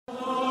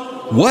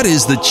What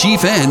is the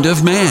chief end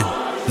of man?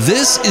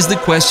 This is the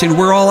question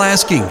we're all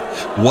asking.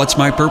 What's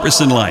my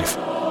purpose in life?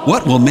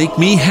 What will make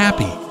me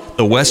happy?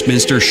 The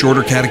Westminster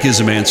Shorter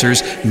Catechism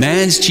answers,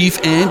 man's chief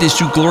end is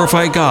to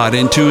glorify God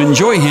and to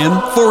enjoy Him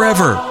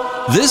forever.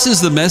 This is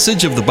the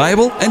message of the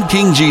Bible and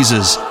King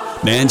Jesus.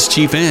 Man's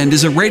Chief End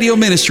is a radio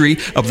ministry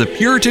of the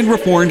Puritan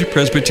Reformed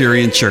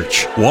Presbyterian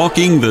Church,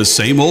 walking the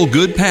same old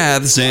good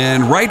paths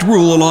and right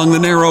rule along the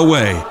narrow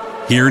way.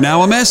 Here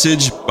now a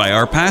message by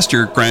our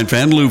pastor, Grant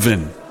Van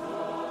Leuven.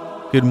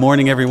 Good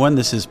morning, everyone.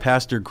 This is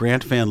Pastor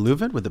Grant Van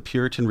Leuven with the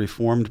Puritan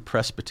Reformed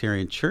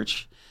Presbyterian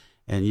Church.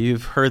 And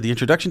you've heard the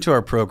introduction to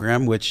our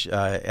program, which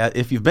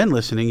if you've been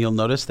listening, you'll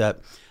notice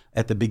that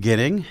at the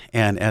beginning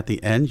and at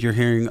the end, you're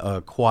hearing a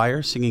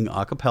choir singing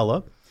a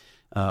cappella.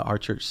 Our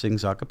church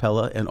sings a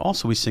cappella, and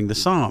also we sing the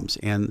Psalms.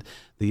 And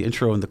the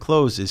intro and the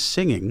close is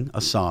singing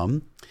a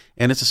psalm.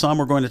 And it's a psalm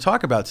we're going to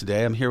talk about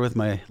today. I'm here with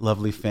my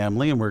lovely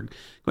family, and we're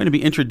going to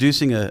be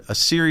introducing a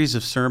series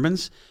of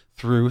sermons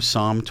through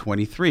Psalm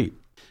 23.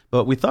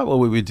 But we thought what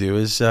we would do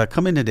is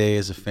come in today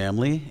as a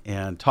family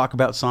and talk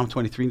about Psalm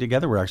 23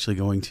 together. We're actually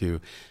going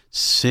to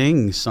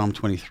sing Psalm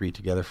 23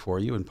 together for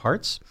you in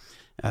parts,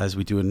 as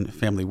we do in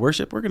family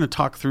worship. We're going to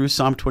talk through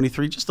Psalm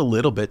 23 just a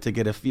little bit to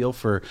get a feel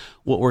for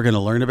what we're going to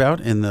learn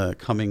about in the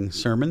coming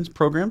sermons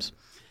programs.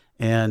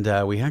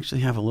 And we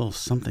actually have a little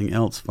something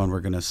else fun we're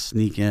going to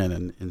sneak in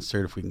and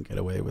insert if we can get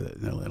away with it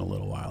in a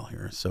little while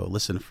here. So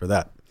listen for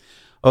that.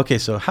 Okay,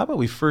 so how about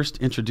we first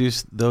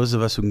introduce those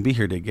of us who can be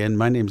here again.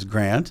 My name's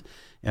Grant,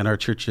 and our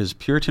church is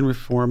Puritan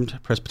Reformed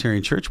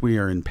Presbyterian Church. We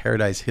are in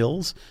Paradise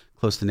Hills,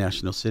 close to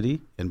National City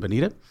in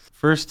Bonita.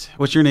 First,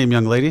 what's your name,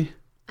 young lady?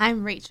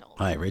 I'm Rachel.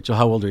 Hi, Rachel.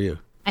 How old are you?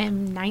 I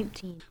am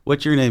 19.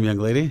 What's your name, young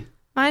lady?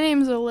 My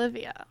name's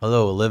Olivia.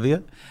 Hello,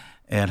 Olivia.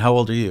 And how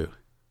old are you?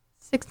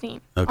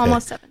 16. Okay.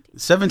 Almost 17.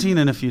 17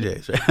 in a few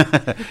days.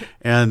 Right?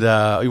 And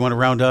you want to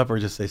round up or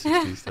just say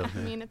 16 still? I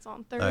mean, it's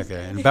on Thursday.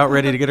 Okay. And about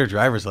ready to get her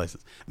driver's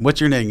license. What's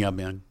your name, young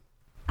man?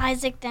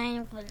 Isaac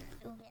Daniel Van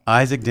Leuven.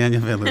 Isaac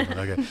Daniel Van Leuven.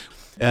 Okay.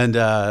 And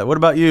what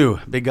about you?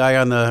 Big guy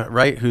on the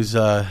right who's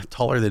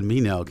taller than me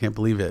now. Can't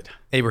believe it.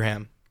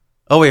 Abraham.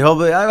 Oh, wait.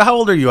 How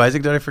old are you,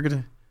 Isaac? Did I forget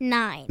to?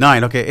 9.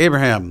 9. Okay.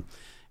 Abraham.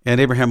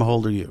 And Abraham, how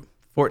old are you?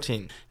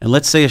 14. And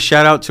let's say a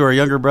shout out to our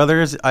younger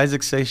brothers.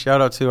 Isaac, say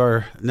shout out to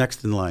our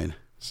next in line.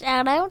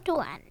 Shout out to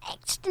our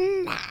next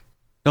in line.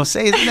 Don't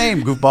say his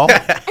name, goofball.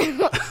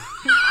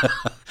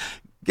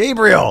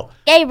 Gabriel.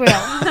 He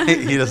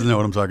doesn't know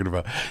what I'm talking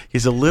about.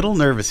 He's a little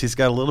nervous. He's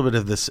got a little bit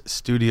of this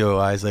studio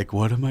eyes, like,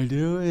 what am I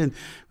doing?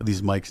 With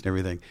these mics and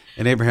everything.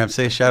 And Abraham,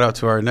 say a shout out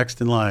to our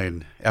next in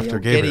line after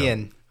Gabriel.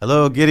 Gideon.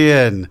 Hello,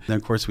 Gideon. And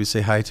of course, we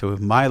say hi to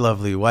my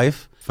lovely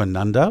wife,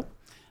 Fernanda.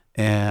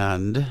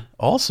 And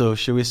also,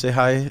 should we say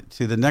hi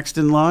to the next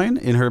in line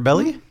in her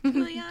belly?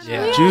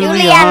 Yeah.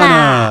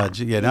 Juliana.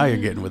 Yeah, now you're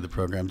getting with the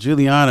program.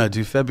 Juliana,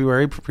 due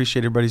February.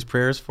 Appreciate everybody's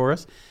prayers for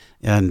us.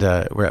 And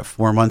we're at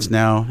 4 months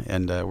now,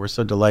 and we're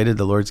so delighted.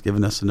 The Lord's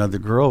given us another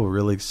girl. We're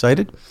really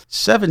excited.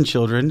 7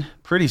 children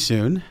pretty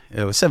soon.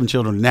 7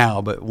 children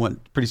now, but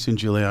pretty soon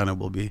Juliana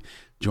will be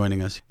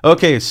joining us.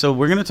 Okay, so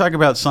we're going to talk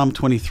about Psalm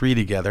 23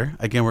 together.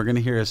 Again, we're going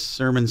to hear a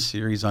sermon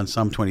series on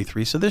Psalm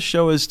 23. So this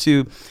show is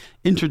to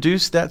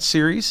introduce that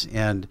series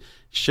and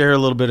share a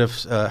little bit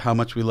of how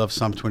much we love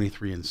Psalm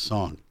 23 in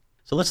song.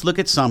 So let's look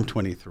at Psalm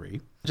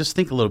 23. Just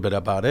think a little bit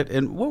about it.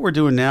 And what we're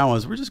doing now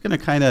is we're just going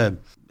to kind of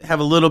have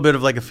a little bit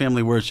of like a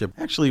family worship.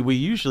 Actually, we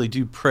usually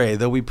do pray,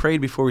 though we prayed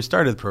before we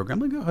started the program.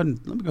 Let me go ahead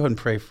and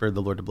pray for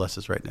the Lord to bless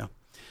us right now.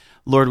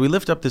 Lord, we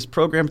lift up this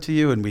program to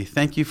you, and we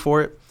thank you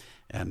for it.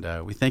 And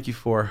we thank you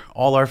for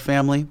all our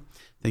family.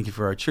 Thank you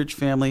for our church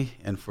family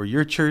and for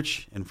your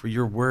church and for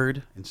your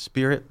word and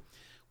spirit.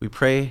 We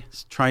pray,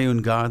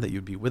 triune God, that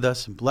you'd be with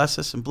us and bless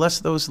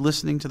those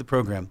listening to the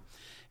program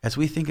as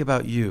we think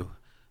about you,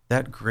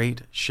 that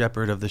great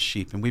shepherd of the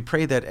sheep. And we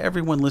pray that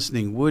everyone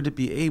listening would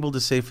be able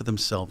to say for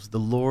themselves, the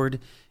Lord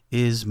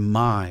is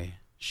my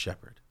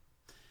shepherd.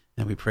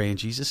 And we pray in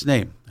Jesus'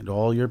 name. And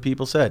all your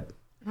people said,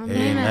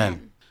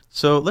 Amen.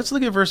 So let's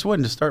look at verse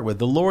 1 to start with.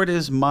 The Lord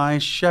is my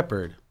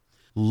shepherd.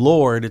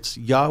 Lord, it's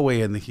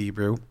Yahweh in the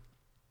Hebrew.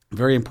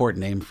 Very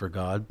important name for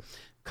God.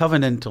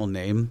 Covenantal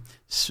name,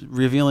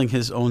 revealing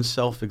his own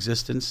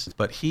self-existence.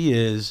 But he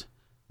is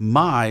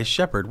my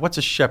shepherd. What's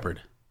a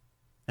shepherd?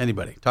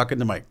 Anybody? Talking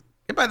to Mike.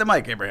 Get by the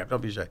mic, Abraham.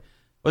 Don't be shy.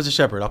 What's a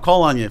shepherd? I'll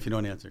call on you if you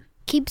don't answer.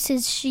 Keeps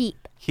his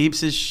sheep. Keeps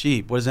his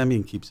sheep. What does that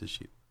mean, keeps his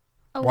sheep?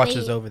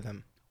 Watches over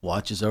them.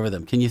 Watches over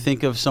them. Can you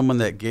think of someone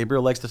that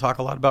Gabriel likes to talk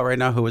a lot about right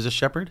now who is a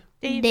shepherd?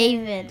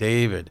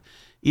 David.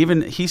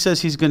 Even he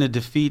says he's going to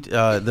defeat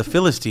the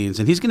Philistines,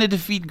 and he's going to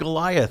defeat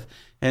Goliath.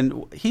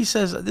 And he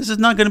says, this is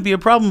not going to be a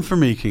problem for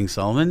me, King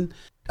Solomon.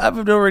 I've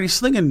been already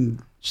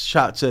slinging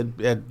shots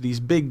at these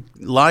big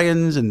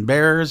lions and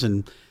bears,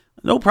 and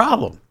no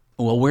problem.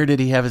 Well, where did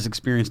he have his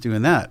experience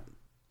doing that?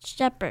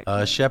 Shepherd.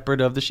 A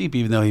shepherd of the sheep,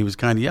 even though he was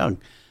kind of young.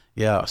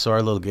 Yeah, so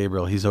our little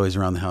Gabriel, he's always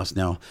around the house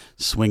now,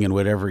 swinging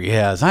whatever he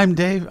has. I'm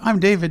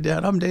David,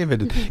 Dad. I'm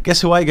David. And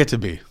guess who I get to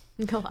be?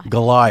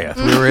 Goliath.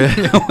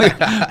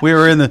 We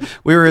were in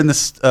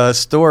the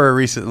store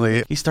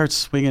recently. He starts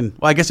swinging.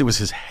 Well, I guess it was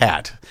his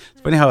hat.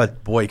 It's funny how a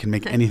boy can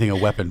make anything a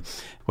weapon.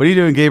 What are you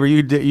doing, Gabe? Are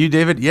you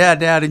David? Yeah,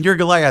 Dad. And you're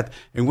Goliath.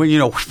 And when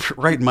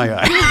right in my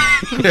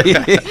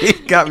eye. He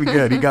got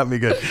me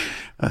good.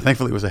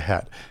 Thankfully, it was a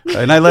hat,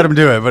 and I let him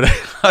do it. But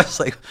I was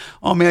like,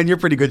 "Oh man, you're a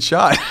pretty good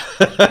shot."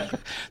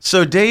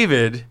 So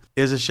David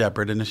is a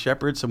shepherd, and a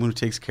shepherd, someone who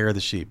takes care of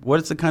the sheep. What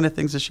is the kind of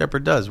things a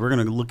shepherd does? We're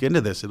going to look into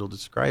this. It'll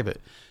describe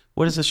it.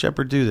 What does a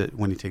shepherd do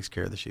when he takes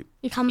care of the sheep?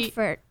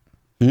 Comfort.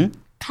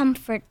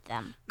 Comfort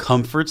them.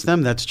 Comforts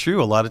them. That's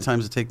true. A lot of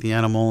times, they take the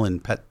animal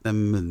and pet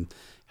them and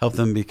help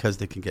them because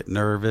they can get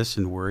nervous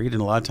and worried.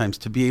 And a lot of times,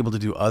 to be able to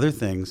do other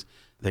things,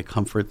 they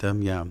comfort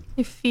them. Yeah.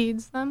 He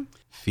feeds them.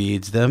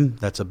 Feeds them.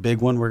 That's a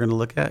big one we're going to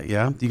look at.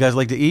 Yeah. Do you guys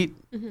like to eat?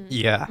 Mm-hmm.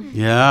 Yeah.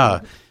 Yeah.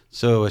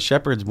 So a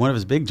shepherd's, one of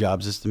his big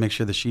jobs is to make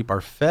sure the sheep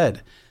are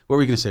fed. What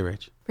were you going to say,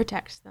 Rach?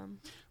 Protects them.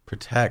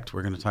 Protect.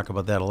 We're going to talk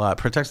about that a lot.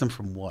 Protects them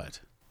from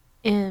what?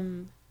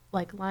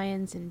 Like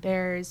lions and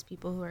bears,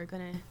 people who are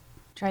going to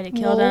try to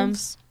kill them.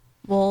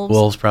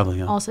 Wolves, probably,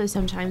 yeah. Also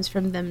sometimes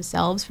from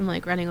themselves, from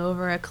like running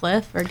over a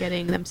cliff or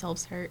getting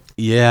themselves hurt.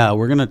 Yeah,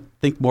 we're going to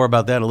think more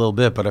about that a little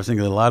bit, but I was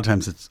thinking that a lot of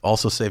times it's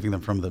also saving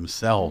them from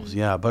themselves. Mm-hmm.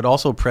 Yeah, but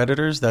also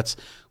predators. That's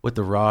what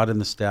the rod and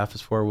the staff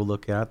is for. We'll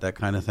look at that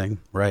kind of thing.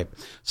 Right.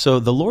 So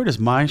the Lord is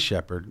my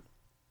shepherd.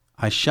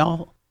 I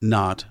shall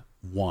not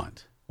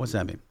want. What's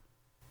that mean?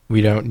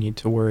 We don't need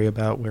to worry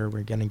about where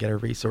we're going to get our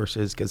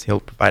resources because he'll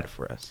provide it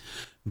for us.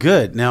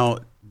 Good. Now,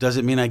 does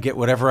it mean I get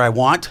whatever I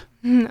want?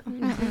 No.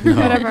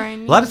 Whatever I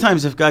need. A lot of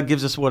times, if God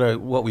gives us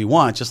what we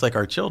want, just like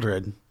our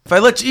children, if I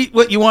let you eat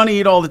what you want to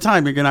eat all the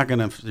time, you're not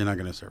gonna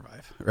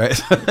survive, right?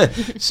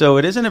 So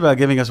it isn't about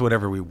giving us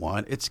whatever we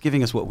want; it's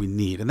giving us what we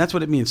need, and that's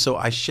what it means. So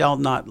I shall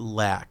not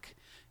lack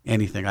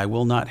anything. I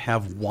will not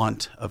have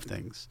want of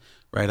things,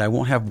 right? I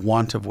won't have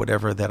want of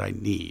whatever that I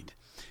need.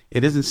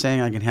 It isn't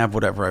saying I can have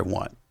whatever I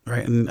want,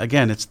 right? And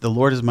again, it's the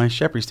Lord is my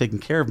shepherd; He's taking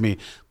care of me.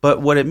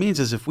 But what it means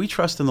is, if we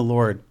trust in the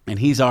Lord and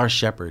He's our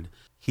shepherd,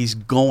 He's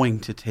going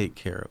to take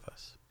care of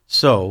us.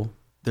 So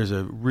there's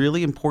a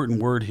really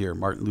important word here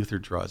Martin Luther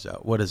draws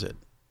out. What is it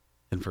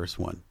in verse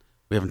 1?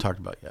 We haven't talked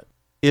about yet.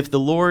 If the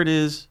Lord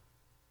is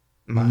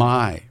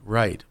my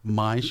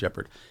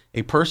shepherd,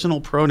 a personal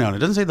pronoun. It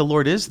doesn't say the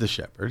Lord is the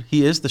shepherd.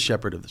 He is the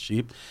shepherd of the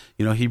sheep.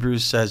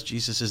 Hebrews says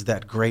Jesus is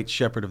that great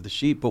shepherd of the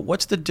sheep. But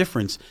what's the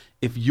difference?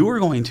 If you're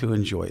going to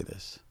enjoy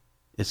this,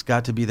 it's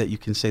got to be that you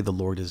can say the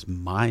Lord is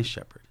my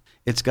shepherd.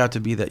 It's got to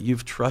be that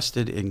you've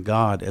trusted in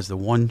God as the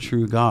one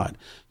true God.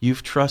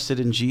 You've trusted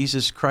in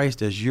Jesus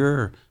Christ as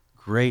your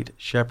great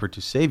shepherd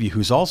to save you,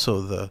 who's also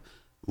the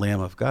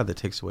Lamb of God that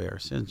takes away our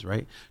sins,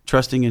 right?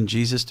 Trusting in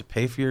Jesus to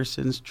pay for your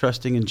sins,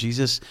 trusting in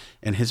Jesus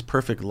and His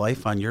perfect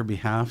life on your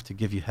behalf to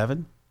give you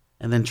heaven,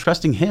 and then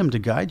trusting Him to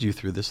guide you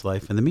through this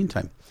life in the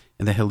meantime,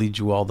 and that He'll lead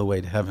you all the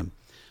way to heaven.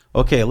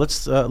 Okay,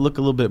 let's look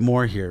a little bit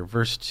more here.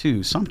 Verse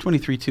 2, Psalm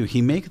 23:2,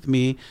 He maketh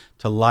me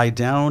to lie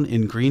down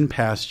in green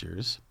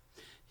pastures.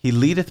 He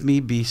leadeth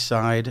me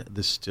beside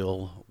the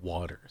still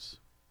waters.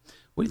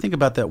 What do you think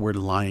about that word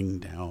lying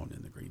down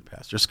in the green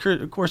pastures?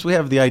 Of course, we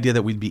have the idea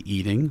that we'd be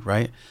eating,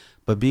 right?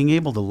 But being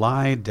able to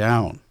lie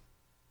down.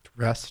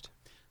 Rest.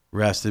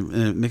 And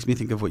it makes me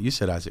think of what you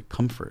said, Isaac,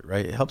 comfort,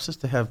 right? It helps us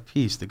to have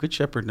peace. The good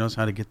shepherd knows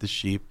how to get the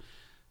sheep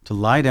to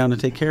lie down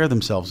and take care of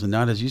themselves, and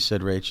not, as you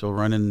said, Rachel,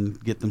 run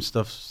and get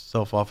themselves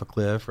off a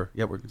cliff. Or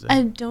we're going to say.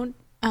 And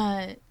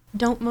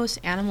don't most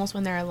animals,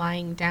 when they're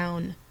lying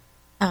down,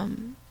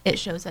 it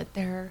shows that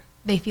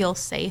they feel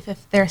safe.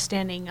 If they're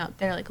standing up,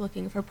 they're like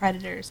looking for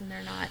predators and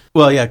they're not.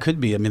 Well, yeah, it could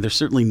be. I mean, they're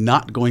certainly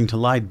not going to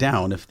lie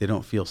down if they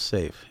don't feel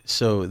safe.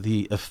 So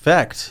the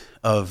effect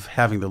of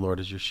having the Lord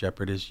as your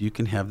shepherd is you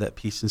can have that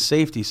peace and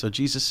safety. So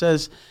Jesus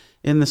says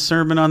in the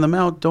Sermon on the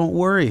Mount, don't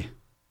worry,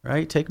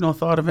 right? Take no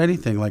thought of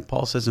anything, like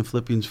Paul says in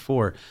Philippians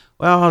 4.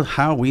 Well,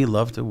 how we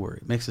love to worry.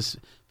 It makes us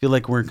feel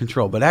like we're in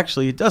control. But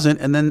actually it doesn't.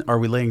 And then are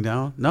we laying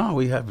down? No,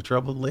 we have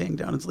trouble laying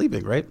down and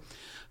sleeping, right?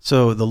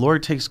 So the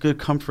Lord takes good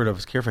comfort of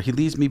us, care for. He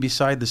leads me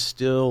beside the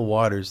still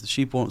waters. The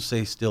sheep won't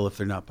stay still if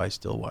they're not by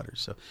still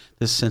waters. So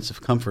this sense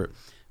of comfort.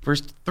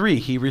 Verse 3,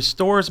 He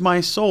restores my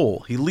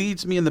soul. He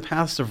leads me in the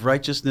paths of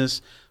righteousness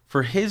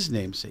for His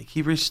name's sake.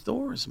 He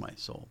restores my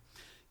soul.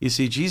 You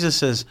see, Jesus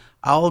says,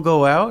 I'll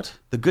go out.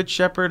 The good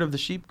shepherd of the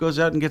sheep goes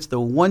out and gets the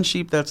one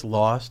sheep that's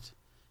lost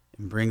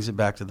and brings it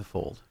back to the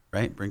fold,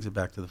 right? Brings it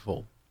back to the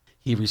fold.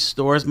 He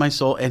restores my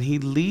soul, and He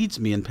leads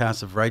me in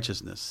paths of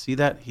righteousness. See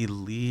that? He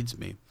leads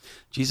me.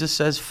 Jesus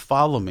says,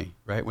 follow me,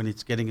 right? When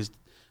He's getting His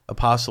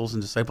apostles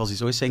and disciples,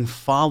 He's always saying,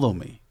 follow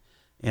me.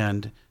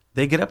 And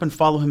they get up and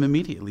follow Him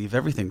immediately, leave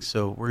everything.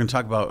 So we're going to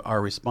talk about our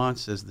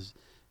response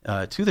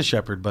to the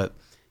shepherd, but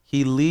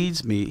He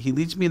leads me. He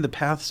leads me in the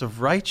paths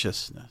of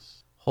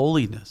righteousness,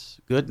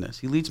 holiness, goodness.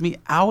 He leads me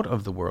out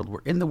of the world.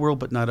 We're in the world,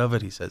 but not of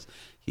it, He says.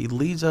 He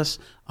leads us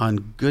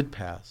on good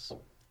paths.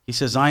 He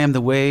says, I am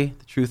the way,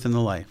 the truth, and the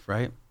life,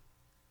 right?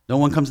 No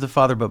one comes to the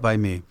Father but by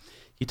me.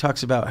 He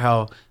talks about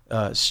how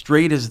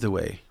straight is the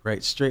way,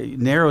 right? Straight,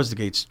 narrow is the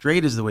gate,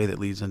 straight is the way that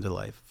leads into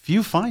life.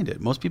 Few find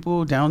it. Most people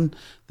go down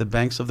the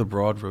banks of the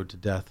broad road to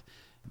death.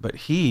 But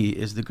he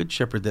is the good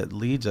shepherd that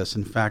leads us.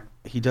 In fact,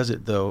 he does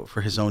it, though, for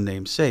his own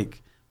name's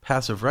sake.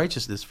 Paths of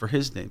righteousness for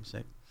his name's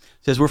sake.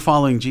 It says we're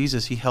following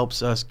Jesus. He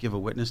helps us give a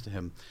witness to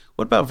him.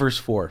 What about verse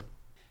 4?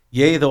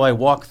 Yea, though I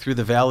walk through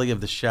the valley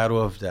of the shadow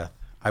of death,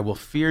 I will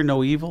fear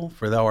no evil,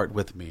 for thou art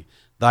with me.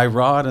 Thy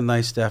rod and thy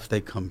staff,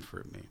 they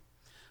comfort me.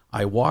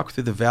 I walk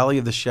through the valley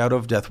of the shadow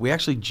of death. We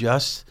actually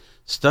just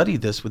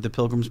studied this with the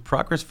Pilgrim's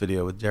Progress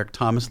video with Derek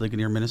Thomas,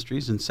 Ligonier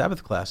Ministries, in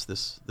Sabbath class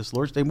this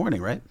Lord's Day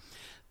morning, right?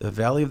 The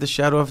valley of the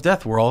shadow of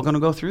death. We're all going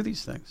to go through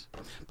these things.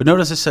 But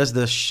notice it says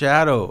the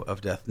shadow of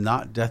death,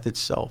 not death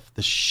itself,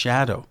 the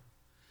shadow.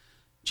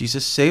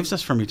 Jesus saves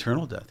us from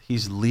eternal death.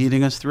 He's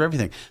leading us through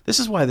everything. This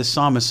is why this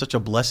psalm is such a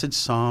blessed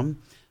psalm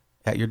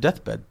at your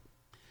deathbed.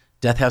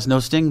 Death has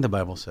no sting, the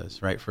Bible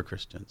says, right, for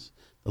Christians.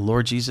 The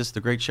Lord Jesus,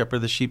 the great shepherd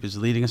of the sheep, is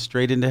leading us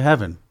straight into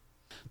heaven.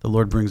 The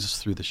Lord brings us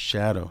through the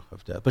shadow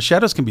of death. But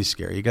shadows can be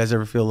scary. You guys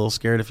ever feel a little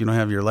scared if you don't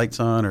have your lights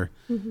on or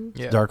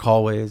dark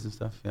hallways and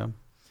stuff? Yeah.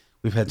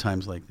 We've had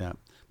times like that.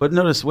 But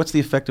notice, what's the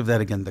effect of that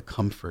again? The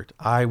comfort.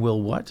 I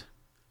will what?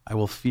 I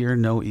will fear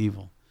no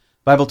evil.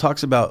 The Bible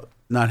talks about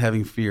not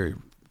having fear.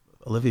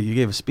 Olivia, you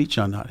gave a speech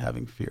on not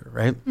having fear,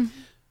 right? Mm-hmm.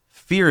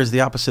 Fear is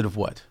the opposite of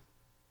what?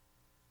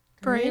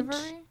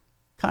 Bravery?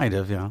 Kind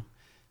of, yeah.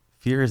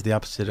 Fear is the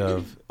opposite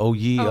of, O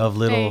ye of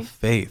little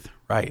faith.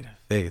 Right,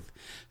 faith.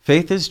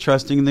 Faith is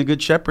trusting in the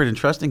good shepherd and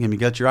trusting him. You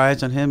got your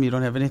eyes on him. You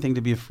don't have anything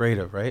to be afraid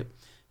of, right?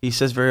 He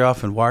says very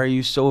often, why are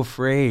you so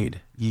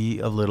afraid, ye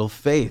of little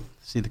faith?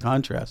 See the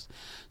contrast.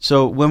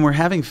 So when we're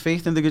having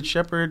faith in the good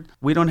shepherd,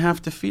 we don't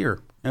have to fear.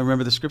 And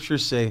remember, the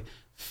scriptures say,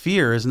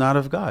 fear is not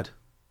of God,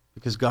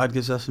 because God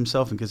gives us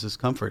himself and gives us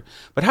comfort.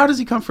 But how does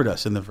he comfort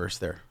us in the verse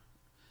there?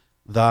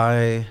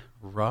 Thy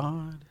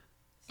rod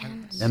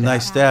and thy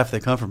staff, they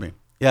comfort me.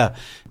 Yeah.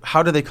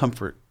 How do they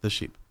comfort the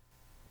sheep?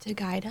 To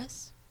guide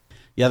us.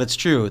 Yeah, that's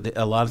true.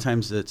 A lot of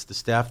times it's the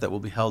staff that will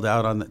be held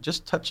out on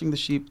just touching the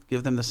sheep,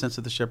 give them the sense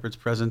of the shepherd's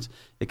presence.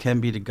 It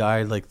can be to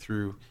guide like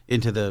through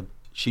into the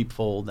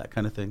sheepfold, that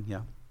kind of thing.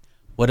 Yeah.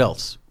 What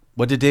else?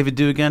 What did David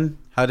do again?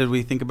 How did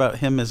we think about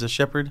him as a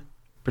shepherd?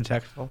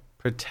 Protectful.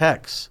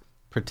 Protects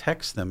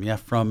them, yeah,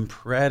 from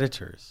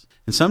predators.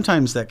 And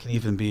sometimes that can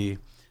even be,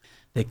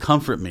 they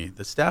comfort me.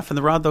 The staff and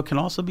the rod, though, can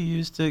also be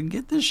used to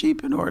get the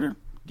sheep in order,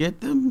 get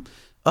them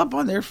up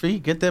on their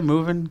feet, get them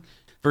moving.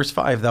 Verse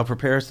 5, thou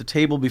preparest a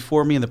table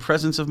before me in the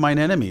presence of mine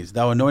enemies.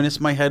 Thou anointest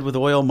my head with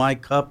oil, my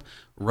cup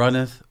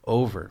runneth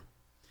over.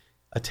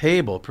 A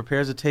table,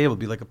 prepares a table,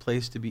 be like a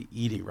place to be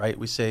eating, right?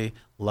 We say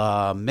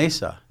la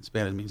mesa in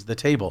Spanish, means the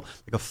table,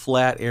 like a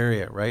flat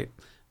area, right?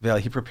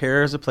 He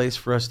prepares a place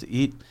for us to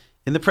eat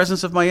in the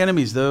presence of my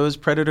enemies. Those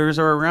predators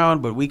are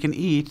around, but we can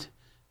eat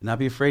and not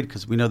be afraid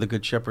because we know the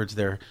good shepherd's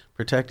there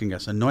protecting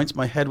us. Anoints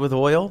my head with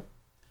oil.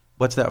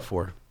 What's that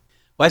for?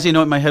 Why does he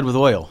anoint my head with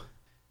oil?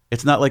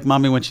 It's not like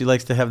mommy when she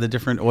likes to have the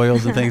different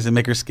oils and things that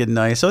make her skin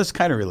nice. So it's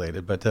kind of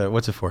related, but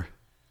what's it for?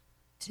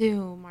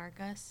 To mark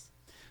us.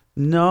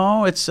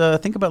 No, it's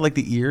think about like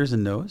the ears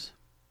and nose.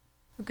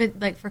 For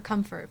good, like for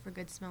comfort, for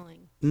good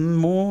smelling.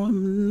 More,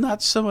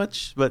 not so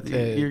much, but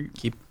to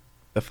keep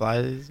the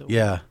flies away.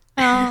 Yeah.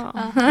 Oh.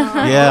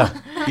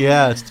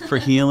 Yeah. It's for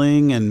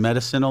healing and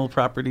medicinal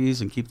properties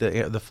and keep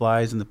the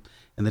flies and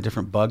the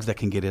different bugs that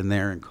can get in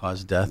there and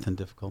cause death and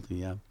difficulty.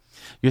 Yeah.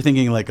 You're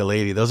thinking like a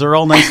lady. Those are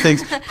all nice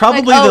things.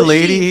 Probably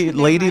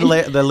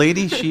like, the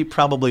lady sheep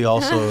probably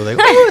also.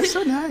 It's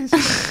so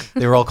nice.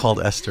 They were all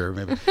called Esther,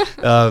 maybe.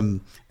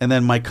 And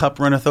then my cup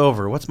runneth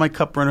over. What's my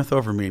cup runneth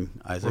over mean,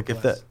 Isaac?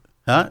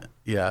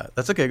 Yeah,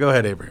 that's okay. Go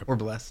ahead, Abraham. We're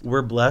blessed.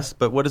 We're blessed,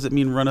 but what does it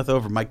mean runneth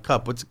over? My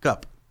cup. What's a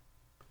cup?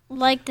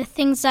 Like the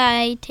things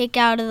I take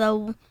out of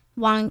the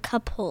wine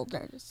cup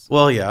holders.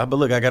 Well, yeah, but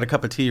look, I got a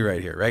cup of tea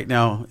right here. Right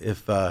now,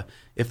 if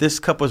this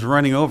cup was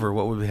running over,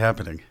 what would be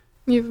happening?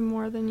 You have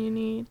more than you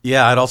need.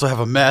 Yeah, I'd also have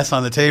a mess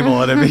on the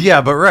table.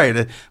 Yeah, but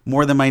right,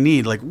 more than I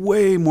need, like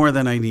way more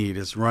than I need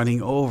is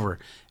running over.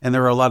 And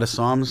there are a lot of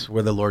Psalms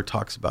where the Lord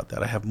talks about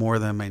that. I have more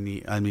than I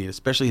need,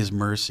 especially his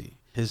mercy.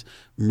 His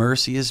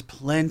mercy is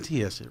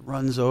plenteous. It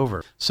runs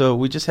over. So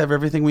we just have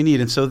everything we need.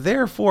 And so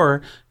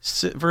therefore,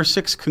 verse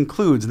 6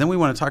 concludes, and then we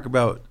want to talk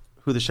about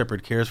who the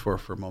shepherd cares for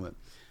a moment.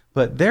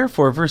 But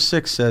therefore, verse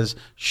 6 says,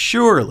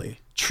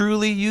 surely,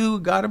 truly, you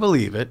got to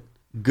believe it,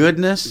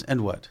 goodness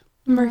and what?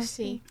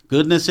 Mercy.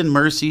 Goodness and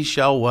mercy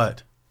shall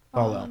what?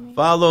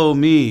 Follow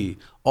me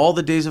all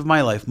the days of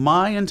my life,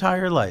 my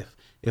entire life.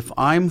 If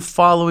I'm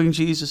following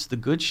Jesus, the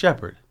good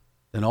shepherd,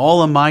 then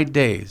all of my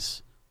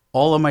days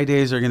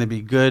are going to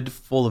be good,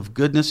 full of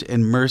goodness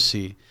and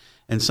mercy.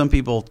 And some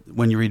people,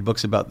 when you read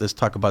books about this,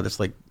 talk about this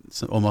like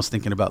almost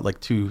thinking about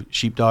like two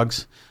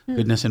sheepdogs,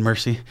 goodness and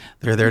mercy.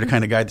 They're there to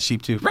kind of guide the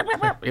sheep too.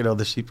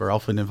 The sheep are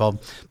often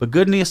involved. But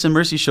goodness and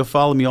mercy shall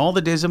follow me all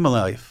the days of my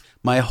life.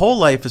 My whole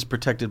life is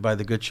protected by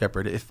the good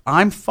shepherd. If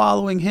I'm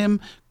following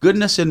him,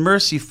 goodness and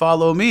mercy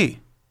follow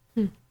me.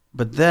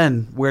 But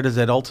then where does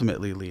that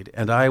ultimately lead?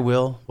 And I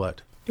will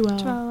what?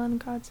 Dwell in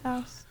God's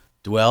house.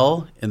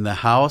 dwell in the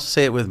house.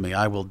 Say it with me.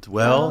 I will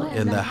dwell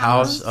in the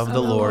house of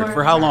the Lord.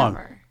 For how long?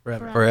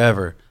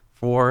 Forever.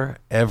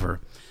 Forever.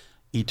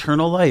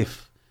 Eternal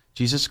life.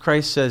 Jesus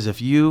Christ says,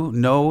 if you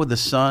know the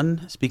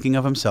Son, speaking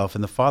of himself,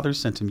 and the Father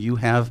sent him, you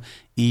have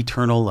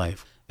eternal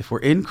life. If we're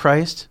in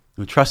Christ,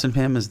 we trust in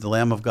him as the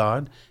Lamb of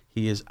God.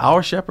 He is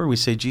our shepherd. We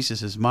say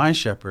Jesus is my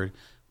shepherd.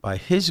 By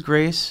his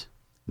grace,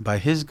 by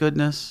his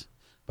goodness,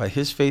 by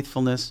his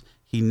faithfulness,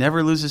 he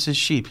never loses his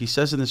sheep. He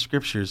says in the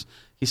scriptures,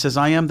 he says,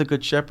 I am the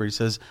good shepherd. He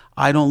says,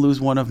 I don't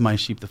lose one of my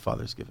sheep the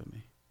Father's given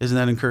me. Isn't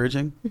that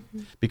encouraging?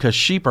 Because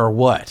sheep are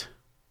what?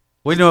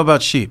 What do you know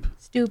about sheep?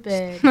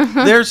 Stupid.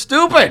 They're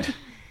stupid.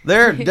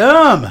 They're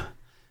dumb.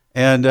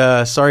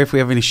 And sorry if we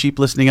have any sheep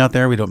listening out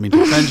there. We don't mean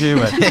to offend you.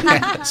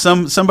 But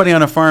somebody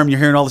on a farm, you're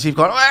hearing all the sheep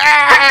going,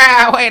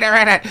 wait a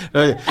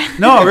minute.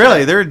 No,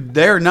 really,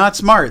 they're not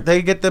smart.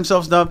 They get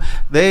themselves dumb.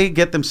 They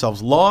get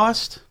themselves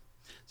lost.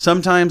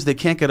 Sometimes they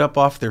can't get up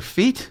off their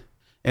feet.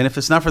 And if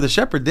it's not for the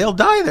shepherd, they'll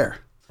die there.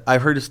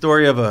 I've heard a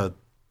story of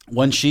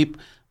one sheep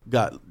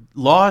got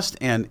lost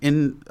and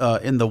in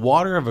the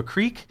water of a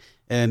creek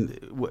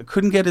and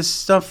couldn't get his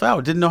stuff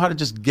out. Didn't know how to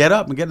just get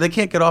up and they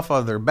can't get off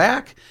of their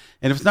back.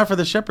 And if it's not for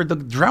the shepherd, they'll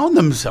drown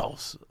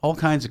themselves. All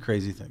kinds of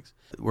crazy things.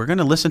 We're going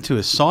to listen to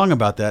a song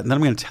about that, and then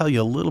I'm going to tell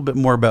you a little bit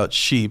more about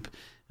sheep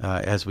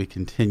as we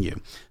continue.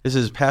 This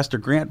is Pastor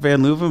Grant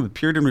Van Leuven with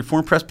Puritan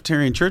Reformed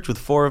Presbyterian Church with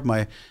 4 of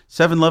my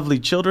 7 lovely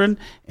children,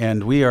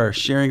 and we are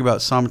sharing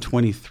about Psalm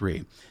 23.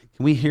 Can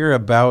we hear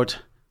about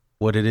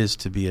what it is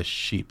to be a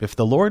sheep? If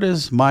the Lord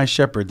is my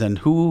shepherd, then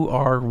who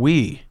are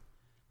we?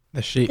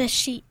 The sheep. The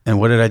sheep. And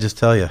what did I just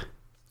tell you?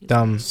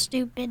 Dumb.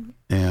 Stupid.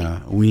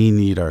 Yeah, we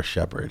need our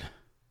shepherd.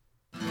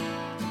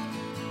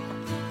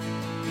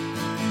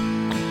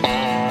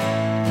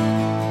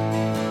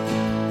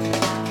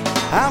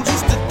 I'm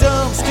just a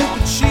dumb,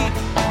 stupid sheep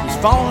who's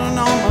falling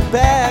on my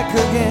back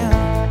again.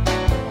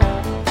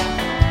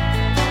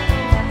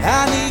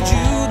 I need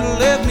you to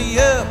lift me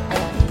up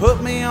and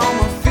put me on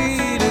my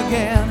feet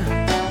again.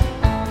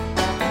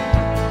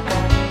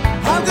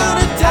 I'm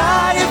gonna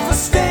die if I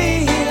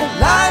stay here,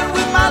 lying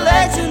with my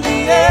legs in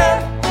the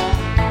air.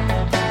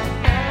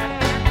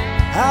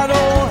 I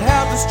don't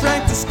have the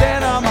strength to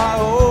stand on my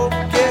own,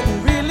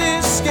 getting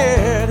really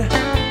scared.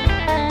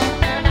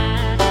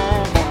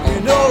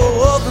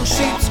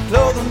 Sheep's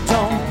clothing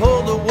don't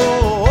pull the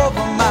wool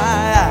over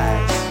my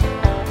eyes.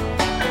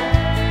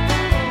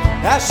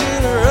 I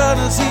should have run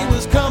as he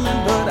was coming,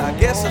 but I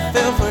guess I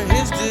fell for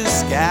his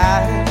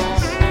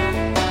disguise.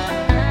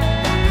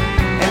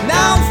 And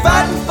now I'm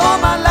fighting for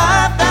my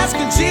life,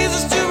 asking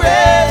Jesus to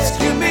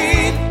rescue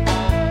me.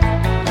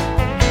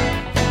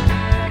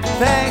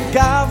 Thank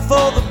God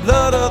for the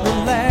blood of the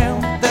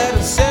Lamb that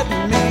has set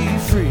me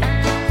free.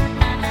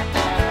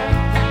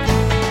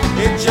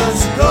 It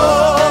just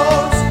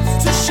goes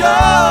show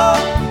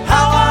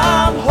how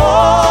I'm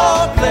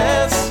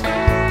hopeless,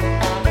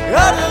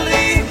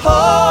 utterly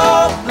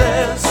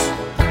hopeless,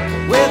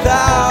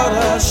 without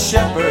a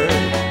shepherd.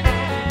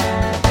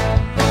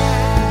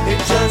 It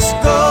just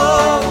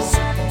goes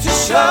to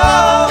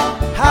show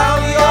how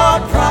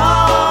your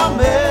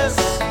promise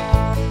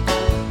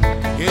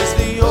is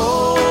the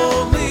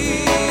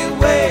only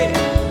way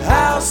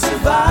I'll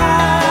survive.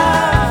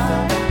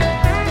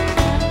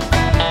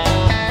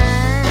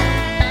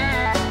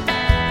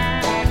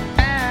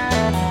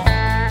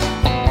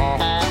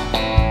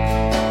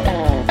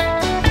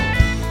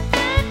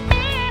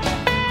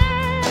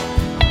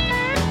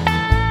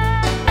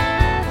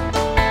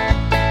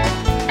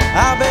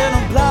 I've been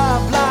a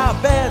blah,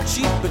 blah, bad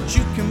sheep, but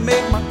you can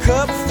make my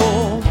cup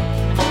full.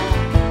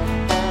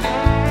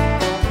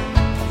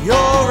 Your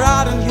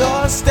rod and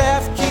your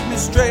staff keep me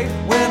straight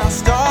when I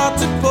start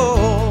to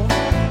pull.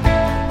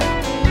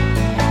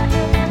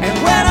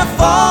 And when I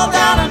fall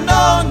down, I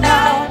know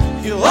now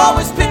you'll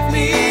always pick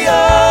me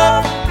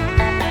up.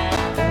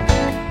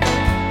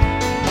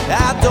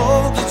 I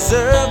don't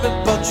deserve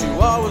it, but you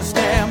always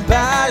stand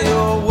by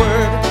your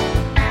word.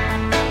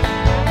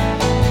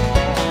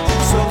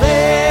 So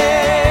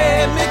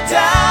lay me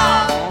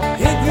down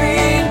in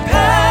green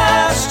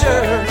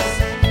pastures,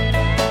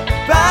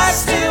 by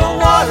still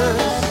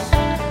waters,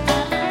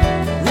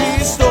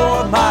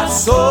 restore my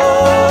soul.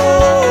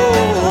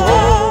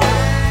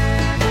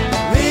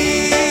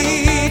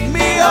 Lead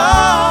me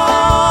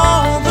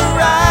on the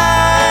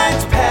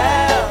right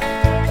path,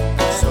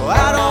 so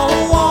I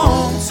don't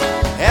want,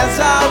 as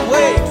I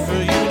wait for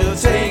you to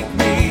take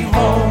me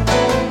home.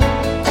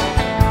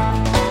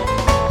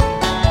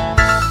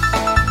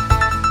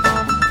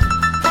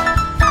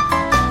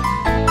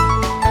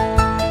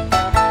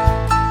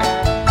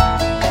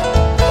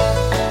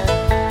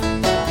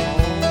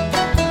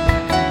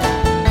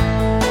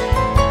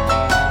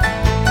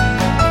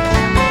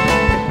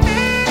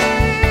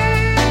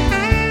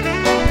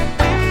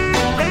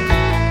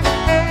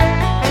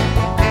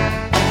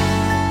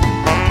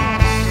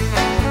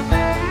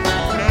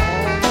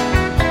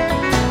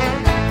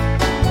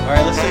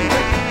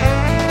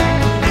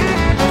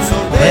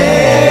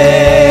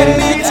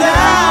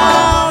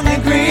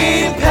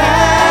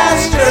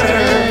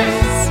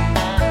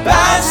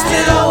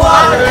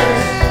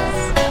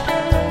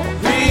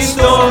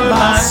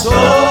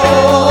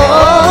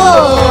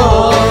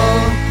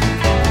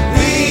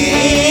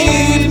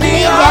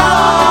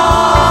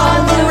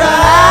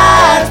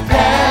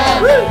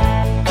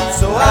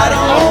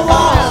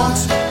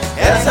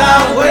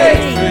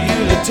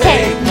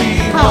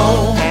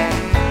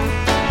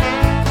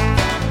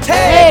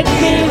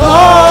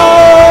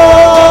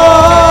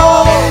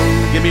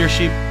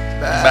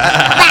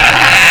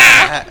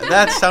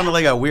 That sounded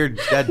like a weird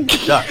dead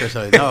duck or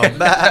something. No.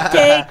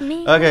 Take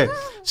me. Okay,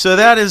 so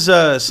that is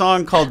a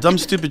song called Dumb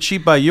Stupid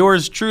Sheep by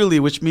yours truly,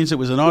 which means it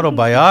was an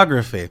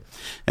autobiography.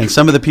 And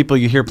some of the people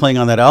you hear playing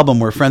on that album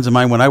were friends of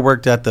mine when I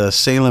worked at the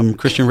Salem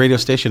Christian radio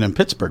station in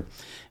Pittsburgh.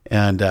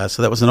 And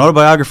so that was an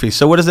autobiography.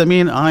 So what does that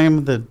mean?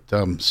 I'm the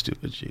dumb,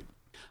 stupid sheep.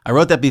 I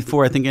wrote that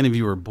before I think any of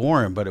you were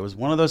born, but it was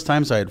one of those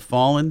times I had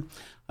fallen.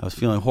 I was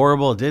feeling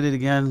horrible. I did it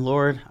again.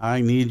 Lord,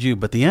 I need you.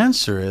 But the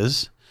answer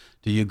is,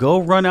 do you go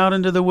run out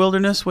into the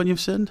wilderness when you've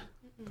sinned?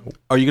 Nope.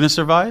 Are you going to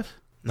survive?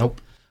 Nope.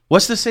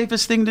 What's the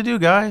safest thing to do,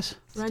 guys?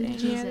 Run to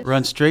Jesus.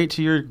 Run straight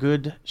to your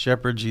good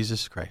shepherd,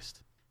 Jesus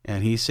Christ.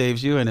 And he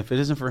saves you. And if it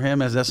isn't for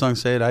him, as that song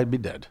said, I'd be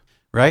dead.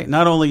 Right?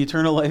 Not only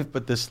eternal life,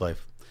 but this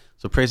life.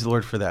 So praise the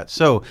Lord for that.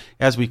 So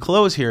as we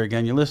close here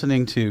again, you're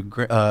listening to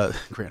Grant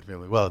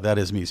Family. Well, that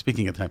is me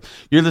speaking at the time.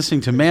 You're listening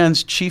to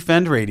Man's Chief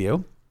End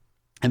Radio.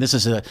 And this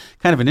is a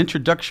kind of an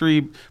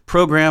introductory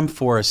program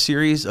for a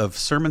series of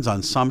sermons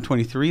on Psalm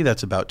 23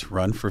 that's about to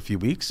run for a few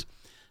weeks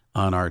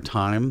on our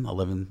time,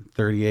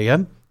 11:30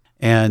 a.m.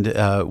 And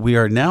we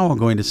are now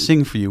going to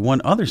sing for you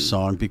one other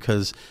song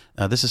because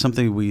this is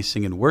something we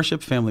sing in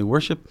worship, family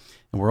worship.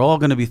 And we're all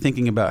going to be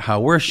thinking about how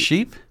we're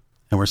sheep.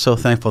 And we're so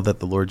thankful that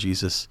the Lord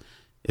Jesus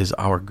is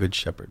our good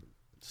shepherd.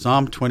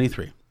 Psalm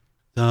 23.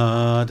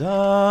 Da,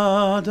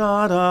 da,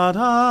 da, da,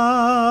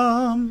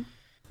 da.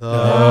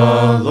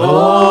 The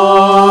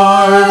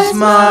Lord's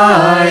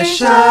my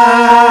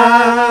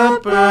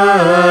shepherd,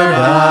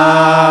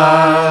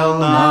 I'll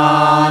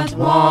not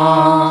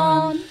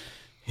want.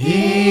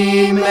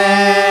 He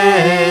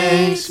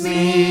makes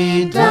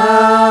me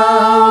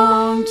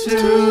down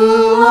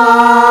to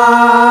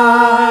lie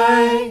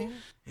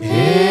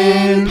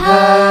in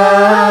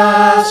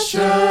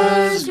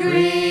pastures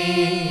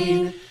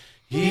green.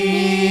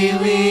 He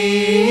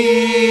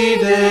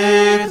leadeth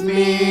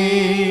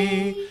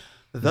me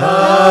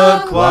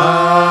the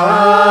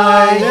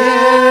quiet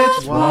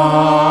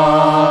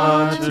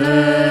waters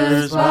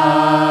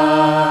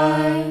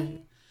by.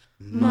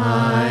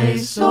 My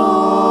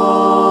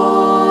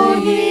soul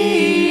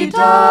he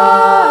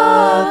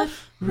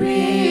doth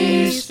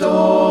restore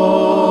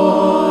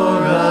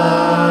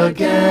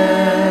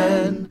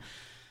again,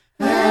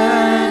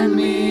 and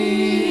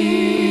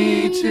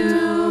me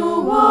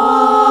to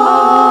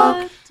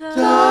walk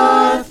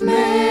doth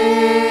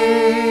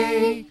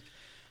make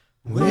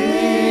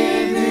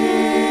within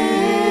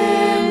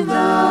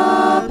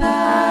the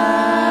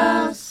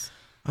paths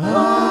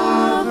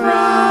of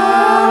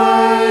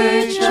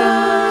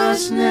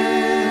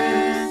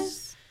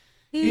righteousness,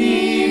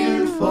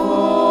 even for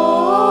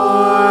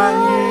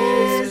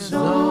his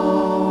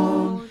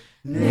own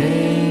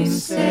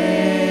name's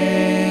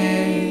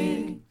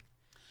sake.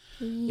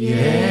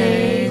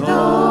 Yea,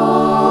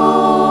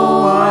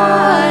 though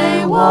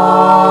I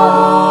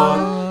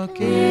walk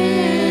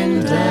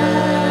in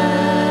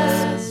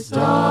death's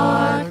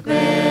dark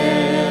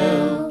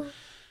vale,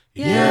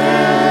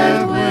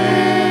 yet will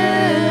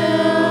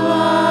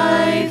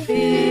I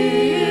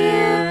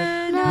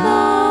fear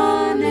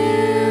none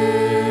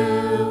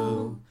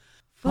ill,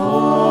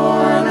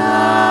 for thou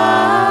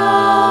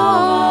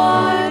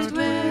art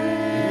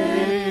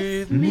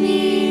with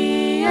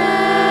me,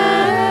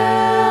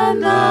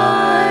 and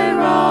thy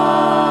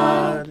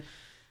rod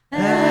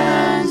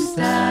and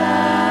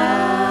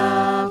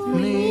staff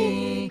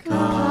me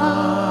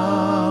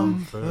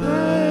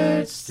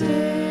comfort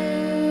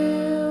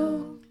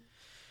still.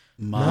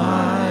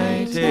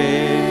 My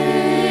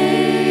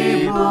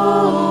table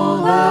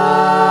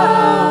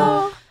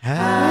thou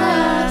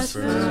hast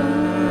furnished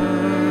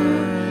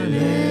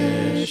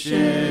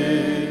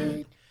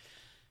it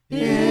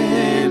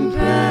in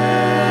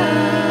presence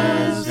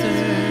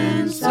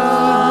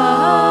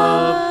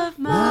of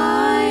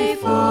my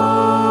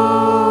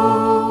foes.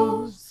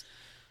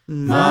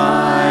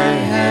 My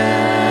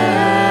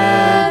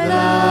head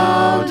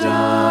thou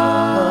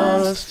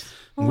dost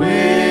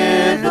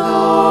with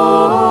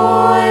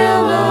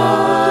oil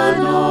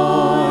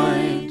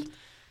anoint,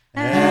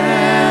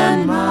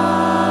 and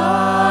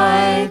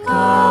my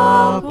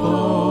cup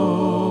overflows.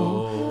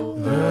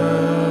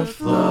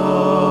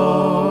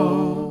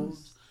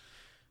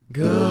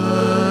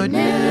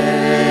 Goodness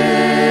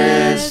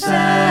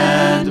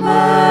and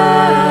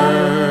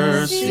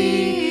mercy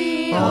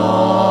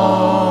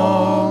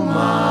all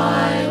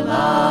my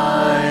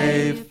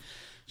life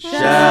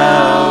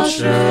shall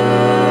surely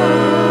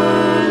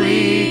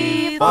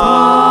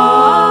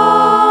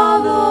follow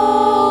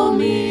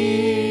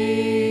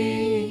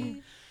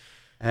me,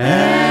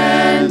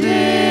 and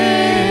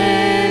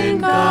in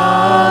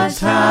God's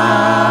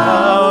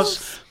house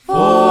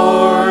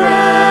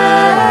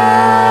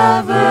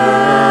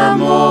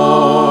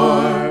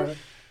forevermore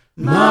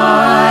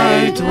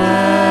my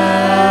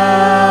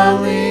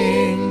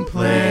dwelling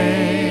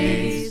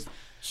place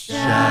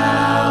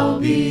shall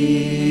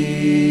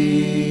be.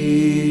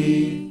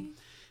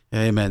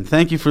 Amen.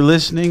 Thank you for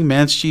listening.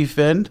 Man's Chief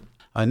End.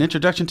 An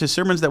introduction to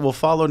sermons that will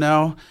follow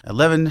now,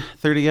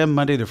 11:30 a.m.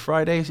 Monday to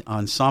Friday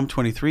on Psalm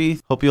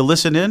 23. Hope you'll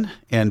listen in,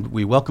 and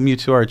we welcome you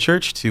to our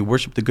church to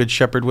worship the Good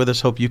Shepherd with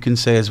us. Hope you can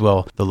say as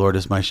well, "The Lord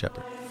is my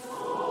shepherd."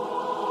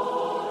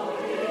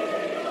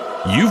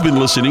 You've been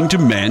listening to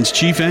Man's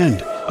Chief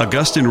End.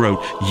 Augustine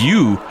wrote,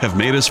 "You have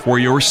made us for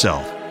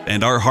yourself,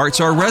 and our hearts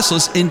are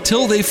restless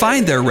until they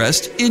find their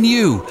rest in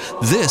you."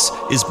 This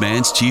is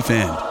Man's Chief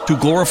End, to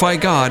glorify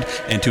God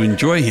and to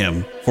enjoy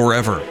Him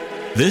forever.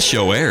 This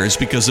show airs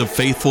because of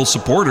faithful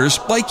supporters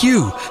like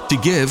you. To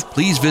give,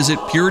 please visit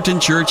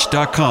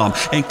puritanchurch.com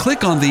and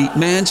click on the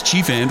Man's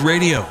Chief End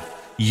radio.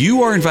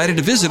 You are invited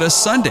to visit us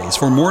Sundays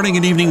for morning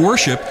and evening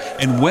worship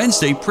and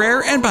Wednesday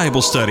prayer and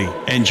Bible study.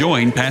 And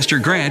join Pastor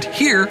Grant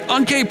here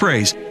on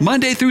K-Praise,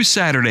 Monday through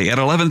Saturday at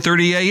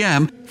 11:30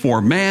 a.m. for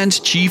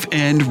Man's Chief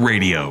End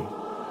Radio.